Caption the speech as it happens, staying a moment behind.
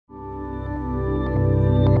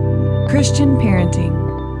Christian parenting.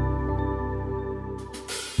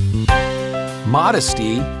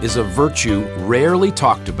 Modesty is a virtue rarely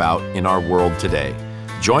talked about in our world today.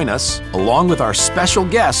 Join us, along with our special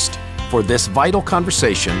guest, for this vital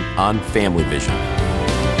conversation on Family Vision.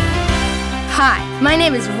 Hi, my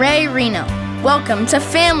name is Ray Rienow. Welcome to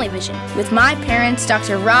Family Vision with my parents,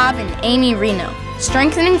 Dr. Rob and Amy Rienow,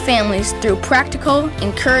 strengthening families through practical,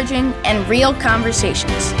 encouraging, and real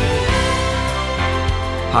conversations.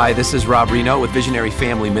 Hi, this is Rob Rienow with Visionary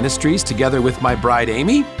Family Ministries, together with my bride,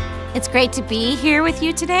 Amy. It's great to be here with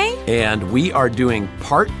you today. And we are doing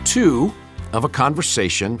part 2 of a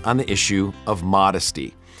conversation on the issue of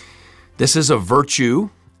modesty. This is a virtue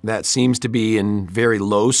that seems to be in very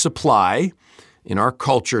low supply in our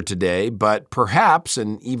culture today, but perhaps,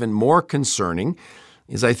 and even more concerning,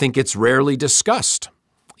 is I think it's rarely discussed,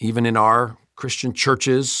 even in our Christian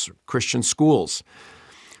churches, Christian schools.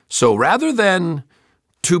 So rather than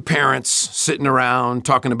two parents sitting around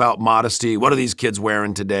talking about modesty, what are these kids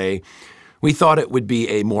wearing today, we thought it would be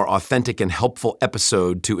a more authentic and helpful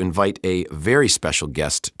episode to invite a very special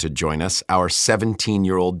guest to join us, our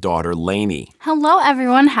 17-year-old daughter, Laynie. Hello,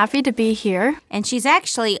 everyone. Happy to be here. And she's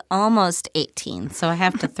actually almost 18, so I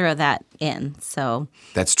have to throw that in. So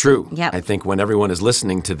That's true. Yep. I think when everyone is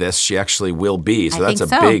listening to this, she actually will be. So I that's a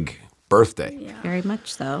think so. big birthday. Yeah. Very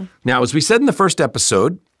much so. Now, as we said in the first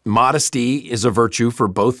episode, modesty is a virtue for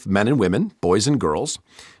both men and women, boys and girls.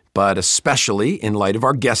 But especially in light of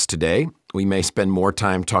our guest today, we may spend more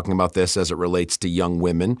time talking about this as it relates to young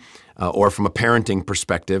women or from a parenting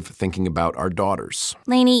perspective, thinking about our daughters.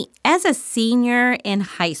 Laynie, as a senior in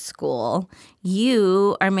high school,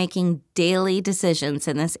 you are making daily decisions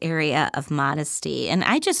in this area of modesty. And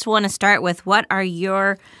I just want to start with, what are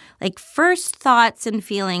your first thoughts and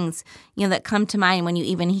feelings, that come to mind when you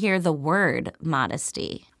even hear the word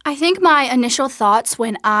modesty? I think my initial thoughts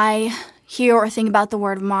when I hear or think about the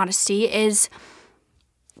word modesty is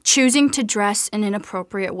choosing to dress in an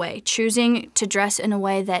appropriate way, choosing to dress in a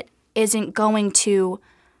way that isn't going to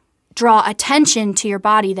draw attention to your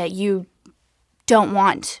body that you don't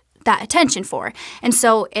want that attention for. And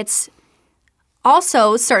so it's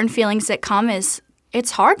also certain feelings that come is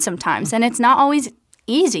it's hard sometimes, and it's not always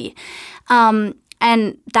easy.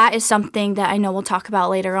 And that is something that I know we'll talk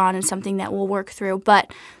about later on and something that we'll work through.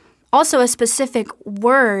 But also a specific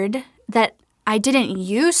word that I didn't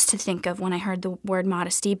used to think of when I heard the word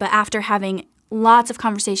modesty, but after having lots of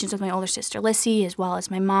conversations with my older sister, Lissy, as well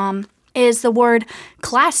as my mom, is the word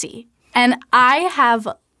classy. And I have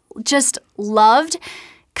just loved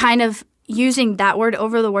kind of using that word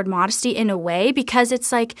over the word modesty in a way, because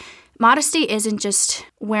it's like modesty isn't just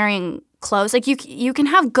wearing clothes. Like you can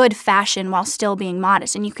have good fashion while still being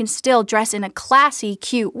modest, and you can still dress in a classy,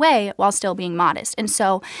 cute way while still being modest. And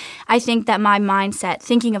so I think that my mindset,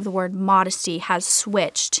 thinking of the word modesty, has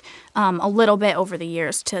switched a little bit over the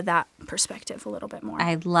years to that perspective a little bit more.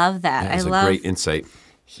 I love that. That's a great insight.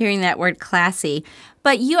 Hearing that word classy.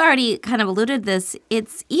 But you already kind of alluded this.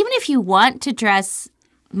 It's even if you want to dress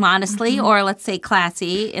modestly or let's say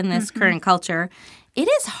classy in this current culture, it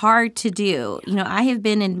is hard to do. I have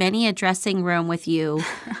been in many a dressing room with you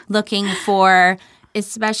looking for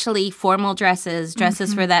especially formal dresses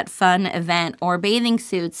for that fun event, or bathing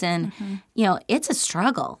suits. And, it's a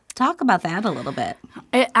struggle. Talk about that a little bit.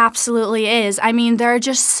 It absolutely is. I mean, there are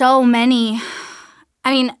just so many.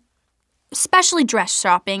 Especially dress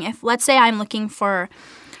shopping. If, let's say, I'm looking for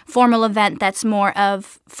a formal event that's more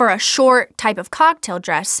of for a short type of cocktail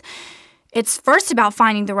dress, it's first about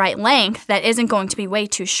finding the right length that isn't going to be way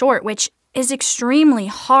too short, which is extremely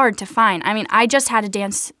hard to find. I just had a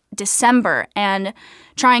dance December and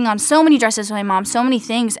trying on so many dresses with my mom, so many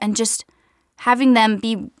things, and just having them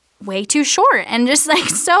be way too short and just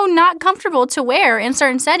so not comfortable to wear in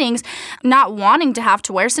certain settings, not wanting to have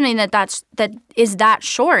to wear something that is that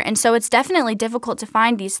short. And so it's definitely difficult to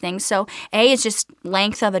find these things. So it's just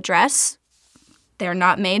length of a dress. They're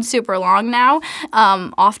not made super long now,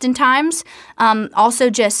 oftentimes.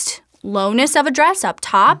 Also just lowness of a dress up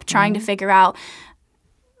top, trying to figure out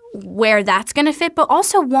where that's going to fit, but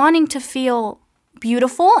also wanting to feel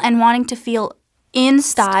beautiful and wanting to feel in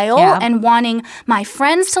style and wanting my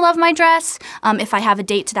friends to love my dress. If I have a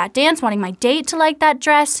date to that dance, wanting my date to like that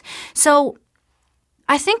dress. So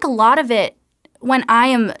I think a lot of it, when I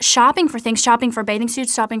am shopping for things, shopping for bathing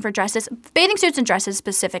suits, shopping for dresses, bathing suits and dresses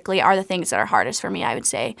specifically are the things that are hardest for me, I would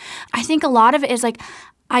say. I think a lot of it is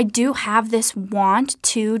I do have this want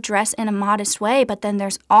to dress in a modest way, but then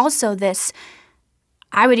there's also this,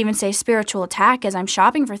 I would even say, spiritual attack as I'm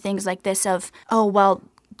shopping for things like this of, oh, well,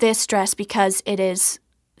 this dress, because it is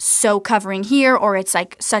so covering here, or it's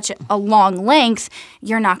like such a long length,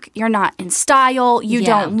 you're not in style. You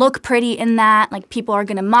don't look pretty in that. Like, people are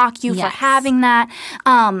going to mock you for having that.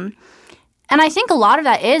 And I think a lot of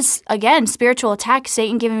that is, again, spiritual attack,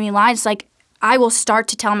 Satan giving me lies. Like, I will start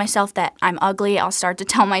to tell myself that I'm ugly. I'll start to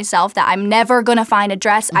tell myself that I'm never going to find a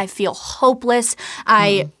dress. I feel hopeless.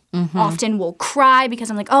 I often will cry because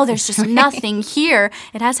I'm like, oh, there's just nothing here.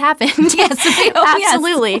 It has happened. Yes.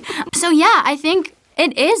 Absolutely. So, yeah, I think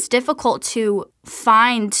it is difficult to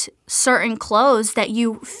find certain clothes that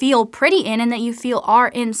you feel pretty in and that you feel are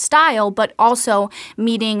in style, but also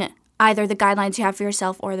meeting either the guidelines you have for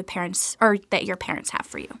yourself or the parents, or that your parents have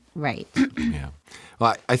for you. Right. Yeah.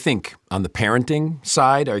 Well, I think on the parenting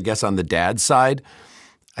side, or I guess on the dad side,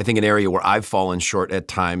 I think an area where I've fallen short at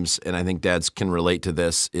times, and I think dads can relate to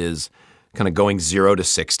this, is kind of going 0 to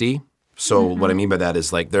 60. So what I mean by that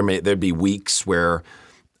is, like, there'd be weeks where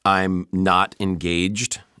I'm not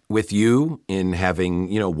engaged with you in having,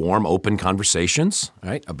 warm, open conversations,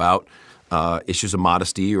 right, about issues of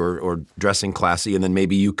modesty or dressing classy, and then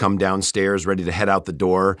maybe you come downstairs ready to head out the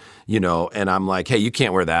door, and I'm like, hey, you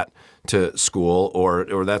can't wear that to school,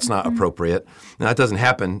 or that's not appropriate. And that doesn't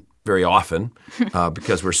happen very often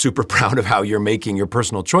because we're super proud of how you're making your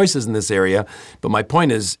personal choices in this area. But my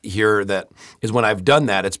point is here is when I've done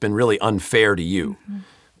that, it's been really unfair to you,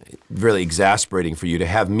 really exasperating for you to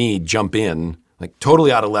have me jump in, like,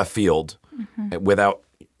 totally out of left field without,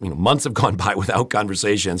 months have gone by without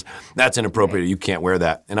conversations. That's inappropriate. You can't wear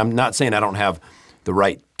that. And I'm not saying I don't have the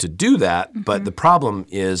right to do that, but the problem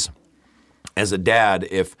is, as a dad,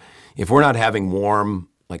 if we're not having warm,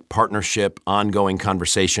 like, partnership, ongoing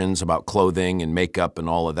conversations about clothing and makeup and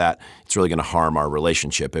all of that, it's really going to harm our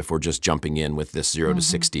relationship if we're just jumping in with this 0 to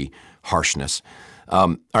 60 harshness.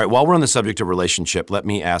 All right, while we're on the subject of relationship, let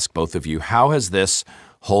me ask both of you, how has this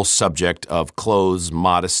whole subject of clothes,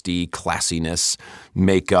 modesty, classiness,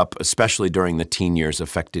 makeup, especially during the teen years,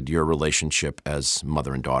 affected your relationship as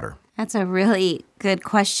mother and daughter? That's a really good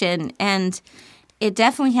question, and it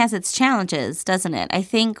definitely has its challenges, doesn't it? I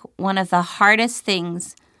think one of the hardest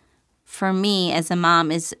things for me as a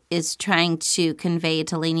mom is trying to convey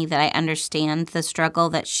to Laynie that I understand the struggle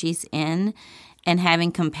that she's in, and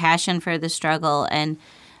having compassion for the struggle, and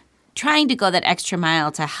trying to go that extra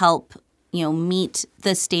mile to help, meet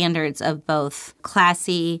the standards of both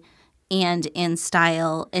classy and in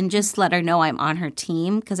style, and just let her know I'm on her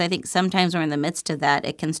team. Because I think sometimes we're in the midst of that,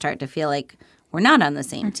 it can start to feel like we're not on the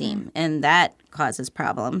same team, and that causes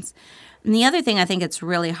problems. And the other thing I think it's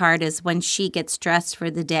really hard is when she gets dressed for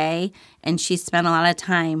the day and she spent a lot of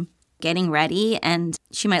time getting ready, and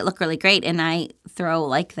she might look really great, and I throw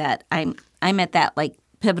like that. I'm at that, like,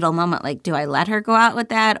 pivotal moment, like, do I let her go out with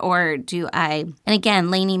that, or do I? And again,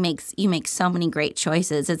 Laynie makes so many great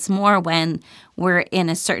choices. It's more when we're in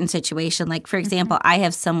a certain situation. Like, for example, I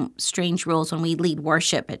have some strange rules when we lead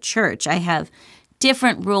worship at church. I have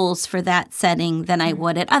different rules for that setting than I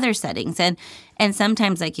would at other settings. And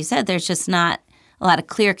sometimes, like you said, there's just not a lot of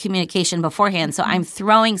clear communication beforehand. So I'm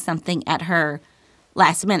throwing something at her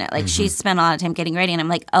last minute. Like, she spent a lot of time getting ready, and I'm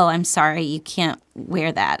like, oh, I'm sorry, you can't wear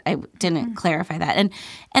that. I didn't clarify that.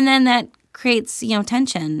 And then that creates,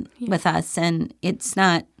 tension with us, and it's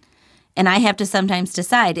not. And I have to sometimes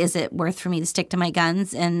decide, is it worth for me to stick to my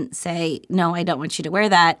guns and say, no, I don't want you to wear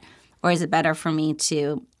that, or is it better for me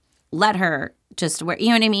to let her just wear, you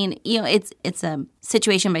know what I mean? It's a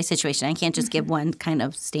situation by situation. I can't just give one kind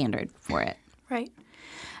of standard for it. Right.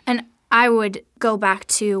 And I would go back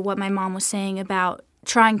to what my mom was saying about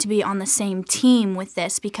trying to be on the same team with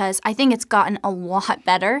this, because I think it's gotten a lot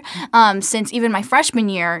better since even my freshman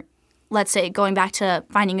year. Let's say, going back to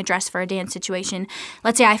finding a dress for a dance situation,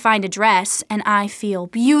 let's say I find a dress and I feel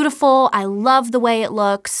beautiful. I love the way it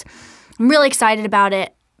looks. I'm really excited about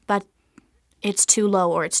it, but it's too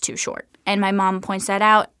low or it's too short. And my mom points that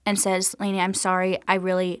out and says, Laynie, I'm sorry.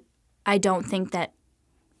 I don't think that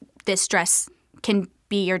this dress can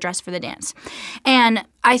be your dress for the dance. And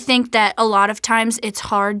I think that a lot of times it's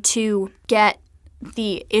hard to get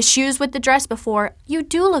the issues with the dress before you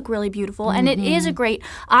do look really beautiful, and it is a great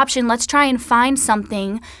option. Let's try and find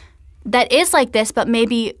something that is like this, but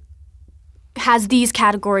maybe has these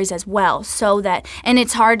categories as well, so that, and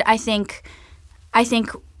it's hard. I think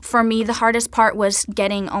for me the hardest part was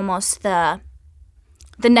getting almost the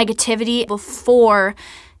negativity before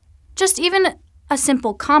just even a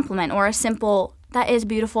simple compliment or a simple, that is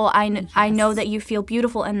beautiful. I know that you feel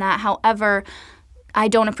beautiful in that. However, I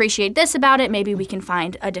don't appreciate this about it. Maybe we can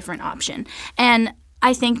find a different option. And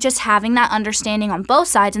I think just having that understanding on both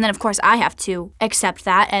sides, and then of course I have to accept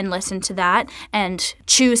that and listen to that and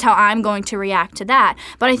choose how I'm going to react to that.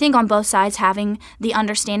 But I think on both sides, having the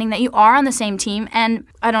understanding that you are on the same team, and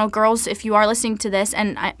I don't know, girls, if you are listening to this,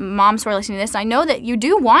 and moms who are listening to this, I know that you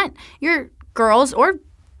do want your girls, or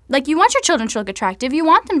like you want your children to look attractive. You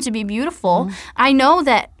want them to be beautiful. I know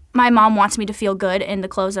that my mom wants me to feel good in the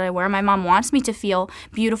clothes that I wear. My mom wants me to feel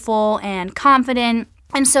beautiful and confident.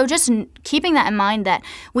 And so just keeping that in mind, that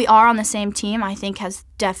we are on the same team, I think has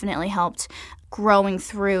definitely helped growing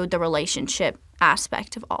through the relationship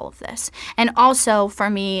aspect of all of this. And also for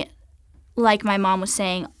me, like my mom was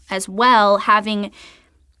saying as well, having,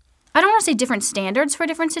 I don't want to say different standards for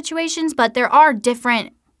different situations, but there are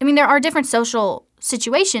different social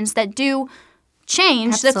situations that do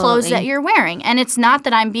change the clothes that you're wearing. And it's not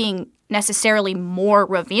that I'm being necessarily more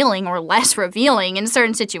revealing or less revealing in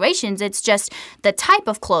certain situations. It's just the type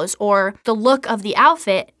of clothes or the look of the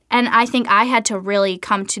outfit. And I think I had to really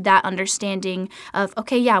come to that understanding of,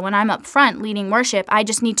 okay, yeah, when I'm up front leading worship, I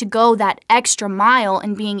just need to go that extra mile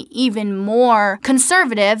and being even more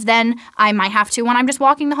conservative than I might have to when I'm just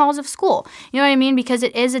walking the halls of school. You know what I mean? Because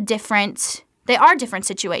it is they are different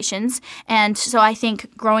situations. And so I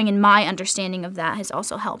think growing in my understanding of that has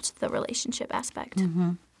also helped the relationship aspect.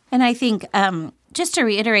 Mm-hmm. And I think just to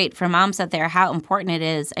reiterate for moms out there how important it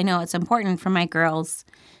is, I know it's important for my girls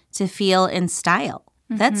to feel in style.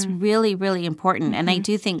 Mm-hmm. That's really, really important. Mm-hmm. And I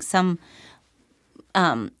do think some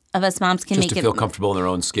of us moms can just make to feel comfortable in their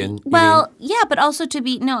own skin? Well, yeah, but also to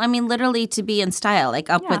be, literally to be in style, like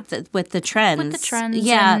up with the trends. With the trends.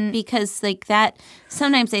 Yeah, because like that,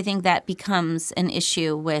 sometimes I think that becomes an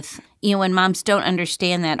issue with, when moms don't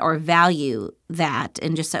understand that or value that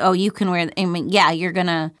and just say, oh, you can wear, you're going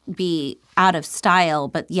to be out of style,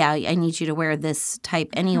 but yeah, I need you to wear this type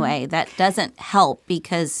anyway. Mm-hmm. That doesn't help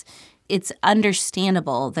because it's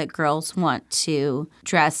understandable that girls want to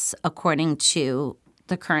dress according to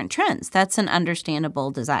the current trends. That's an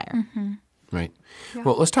understandable desire. Mm-hmm. Right. Yeah.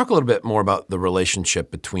 Well, let's talk a little bit more about the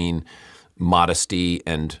relationship between modesty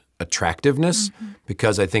and attractiveness,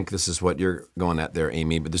 because I think this is what you're going at there,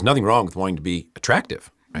 Amy. But there's nothing wrong with wanting to be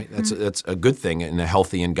attractive, right? That's a good thing in a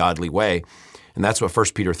healthy and godly way. And that's what 1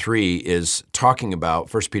 Peter 3 is talking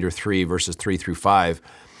about. 1 Peter 3, verses 3 through 5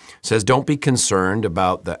 says, don't be concerned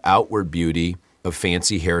about the outward beauty of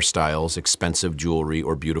fancy hairstyles, expensive jewelry,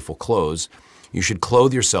 or beautiful clothes. You should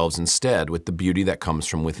clothe yourselves instead with the beauty that comes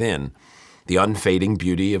from within, the unfading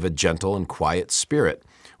beauty of a gentle and quiet spirit,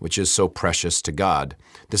 which is so precious to God.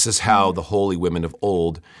 This is how the holy women of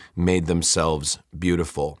old made themselves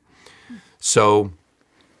beautiful. So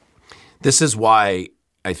this is why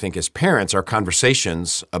I think as parents, our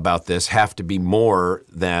conversations about this have to be more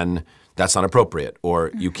than that's not appropriate,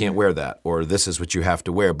 or you can't wear that, or this is what you have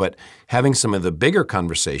to wear. But having some of the bigger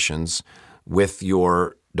conversations with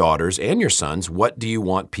your daughters and your sons, what do you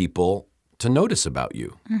want people to notice about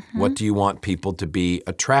you? What do you want people to be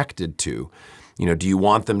attracted to? Do you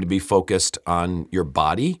want them to be focused on your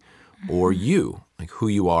body or you, like who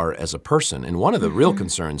you are as a person? And one of the real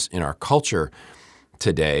concerns in our culture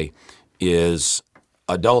today is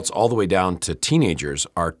adults all the way down to teenagers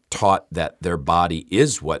are taught that their body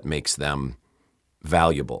is what makes them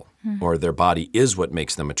valuable, or their body is what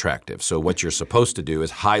makes them attractive. So what you're supposed to do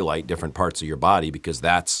is highlight different parts of your body because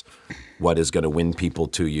that's what is going to win people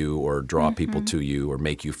to you or draw people to you or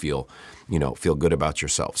make you feel good about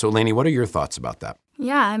yourself. So Laynie, what are your thoughts about that?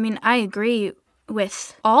 Yeah, I agree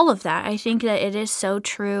with all of that. I think that it is so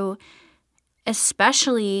true,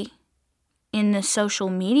 especially in the social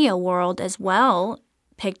media world as well.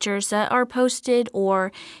 Pictures that are posted,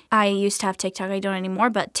 or I used to have TikTok, I don't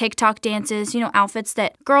anymore, but TikTok dances, outfits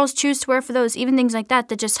that girls choose to wear for those, even things like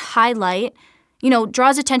that just highlight,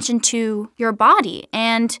 draws attention to your body.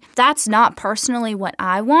 And that's not personally what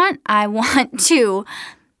I want. I want to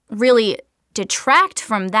really detract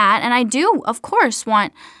from that. And I do, of course,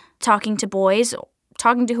 want talking to boys,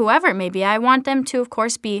 talking to whoever it may be. I want them to, of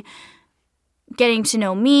course, be getting to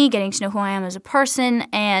know me, getting to know who I am as a person.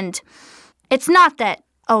 And it's not that,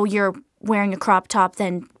 oh, you're wearing a crop top,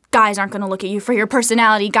 then guys aren't going to look at you for your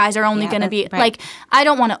personality. Guys are only going to be like, I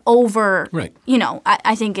don't want to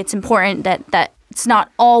I think it's important that it's not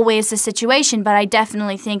always the situation, but I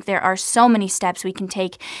definitely think there are so many steps we can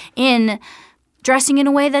take in dressing in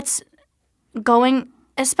a way that's going,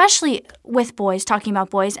 especially with boys, talking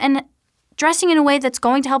about boys, and dressing in a way that's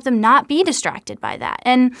going to help them not be distracted by that.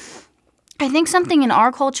 And I think something in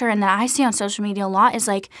our culture and that I see on social media a lot is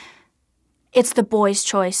like, it's the boys'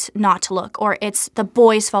 choice not to look, or it's the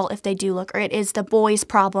boys' fault if they do look, or it is the boys'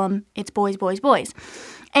 problem. It's boys, boys, boys.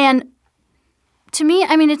 And to me,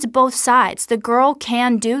 I mean, it's both sides. The girl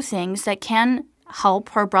can do things that can help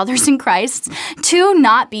her brothers in Christ to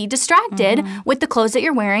not be distracted with the clothes that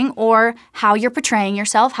you're wearing or how you're portraying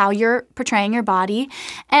yourself, how you're portraying your body.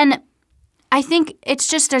 And I think it's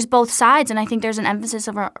just there's both sides, and I think there's an emphasis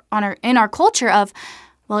in our culture of,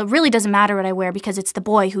 well, it really doesn't matter what I wear because it's the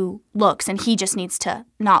boy who looks, and he just needs to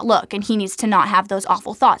not look, and he needs to not have those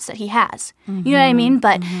awful thoughts that he has. You know what I mean?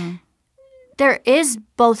 But there is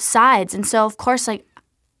both sides, and so, of course, like,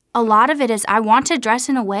 a lot of it is I want to dress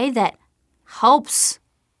in a way that helps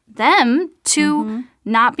them to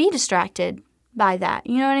not be distracted by that.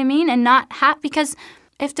 You know what I mean? And not have, because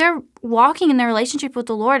if they're walking in their relationship with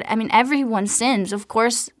the Lord, I mean, everyone sins. Of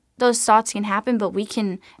course, those thoughts can happen,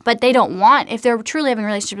 but they don't want, if they're truly having a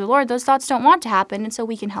relationship with the Lord, those thoughts don't want to happen, and so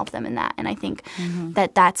we can help them in that. And I think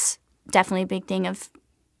that that's definitely a big thing of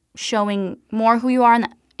showing more who you are on the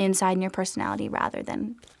inside in your personality rather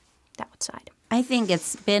than the outside. I think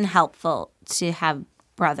it's been helpful to have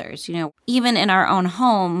brothers, even in our own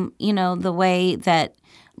home, the way that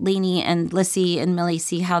Laynie and Lissy and Millie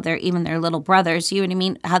see how they're even their little brothers, you know what I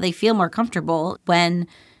mean? How they feel more comfortable when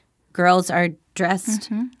girls are dressed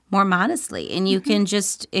more modestly. And you can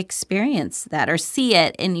just experience that or see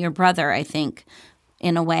it in your brother, I think,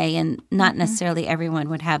 in a way. And not necessarily everyone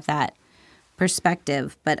would have that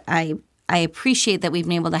perspective. But I appreciate that we've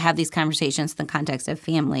been able to have these conversations in the context of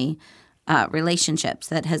family relationships.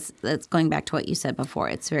 That's going back to what you said before.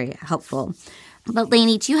 It's very helpful. But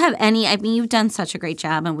Laynie, do you have any, I mean, you've done such a great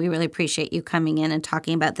job, and we really appreciate you coming in and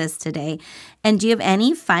talking about this today. And do you have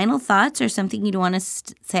any final thoughts or something you'd want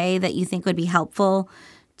to say that you think would be helpful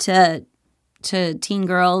to teen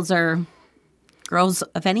girls or girls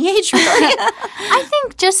of any age, really? I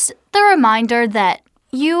think just the reminder that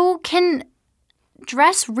you can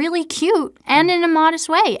dress really cute and in a modest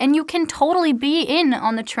way, and you can totally be in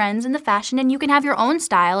on the trends and the fashion, and you can have your own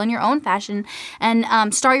style and your own fashion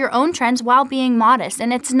and start your own trends while being modest.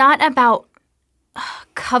 And it's not about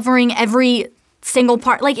covering every single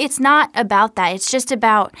part. Like, it's not about that. It's just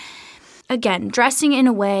about, again, dressing in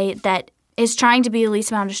a way that is trying to be the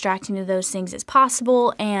least amount distracting to those things as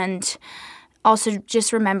possible, and also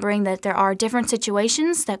just remembering that there are different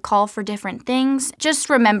situations that call for different things.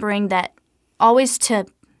 Just remembering that always to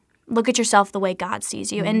look at yourself the way God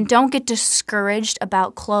sees you, and don't get discouraged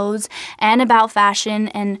about clothes and about fashion.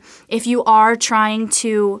 And if you are trying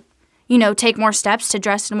to, take more steps to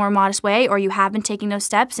dress in a more modest way, or you have been taking those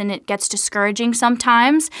steps and it gets discouraging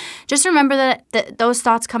sometimes, just remember that those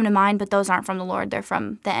thoughts come to mind, but those aren't from the Lord. They're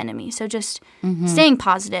from the enemy. So just staying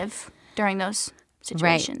positive during those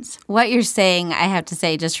situations. Right. What you're saying, I have to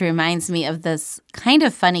say, just reminds me of this kind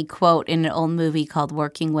of funny quote in an old movie called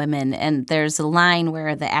Working Women. And there's a line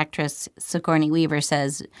where the actress Sigourney Weaver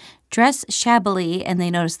says, "Dress shabbily and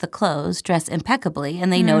they notice the clothes, dress impeccably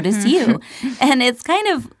and they notice you." And it's kind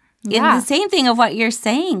of in the same thing of what you're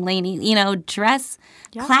saying, Laynie, dress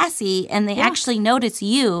classy and they actually notice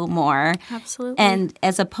you more. Absolutely. And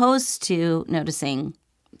as opposed to noticing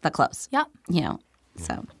the clothes. Yep.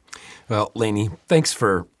 So. Well, Laynie, thanks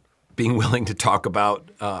for being willing to talk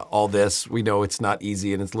about all this. We know it's not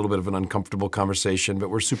easy and it's a little bit of an uncomfortable conversation, but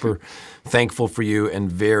we're super thankful for you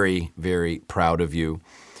and very, very proud of you.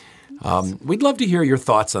 We'd love to hear your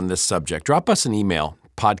thoughts on this subject. Drop us an email,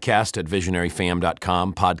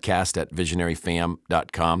 podcast@visionaryfam.com,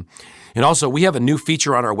 podcast@visionaryfam.com. And also, we have a new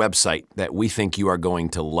feature on our website that we think you are going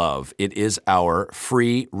to love. It is our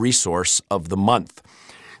free resource of the month.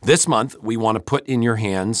 This month, we want to put in your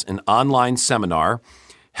hands an online seminar,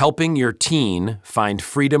 Helping Your Teen Find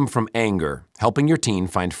Freedom from Anger. Helping Your Teen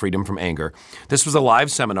Find Freedom from Anger. This was a live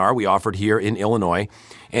seminar we offered here in Illinois,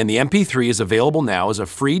 and the MP3 is available now as a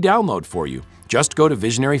free download for you. Just go to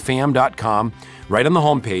visionaryfam.com. Right on the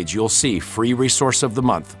homepage, you'll see Free Resource of the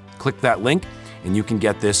Month. Click that link, and you can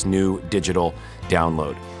get this new digital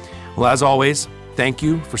download. Well, as always, thank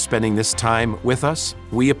you for spending this time with us.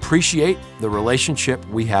 We appreciate the relationship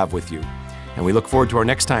we have with you, and we look forward to our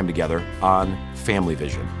next time together on Family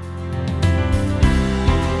Vision.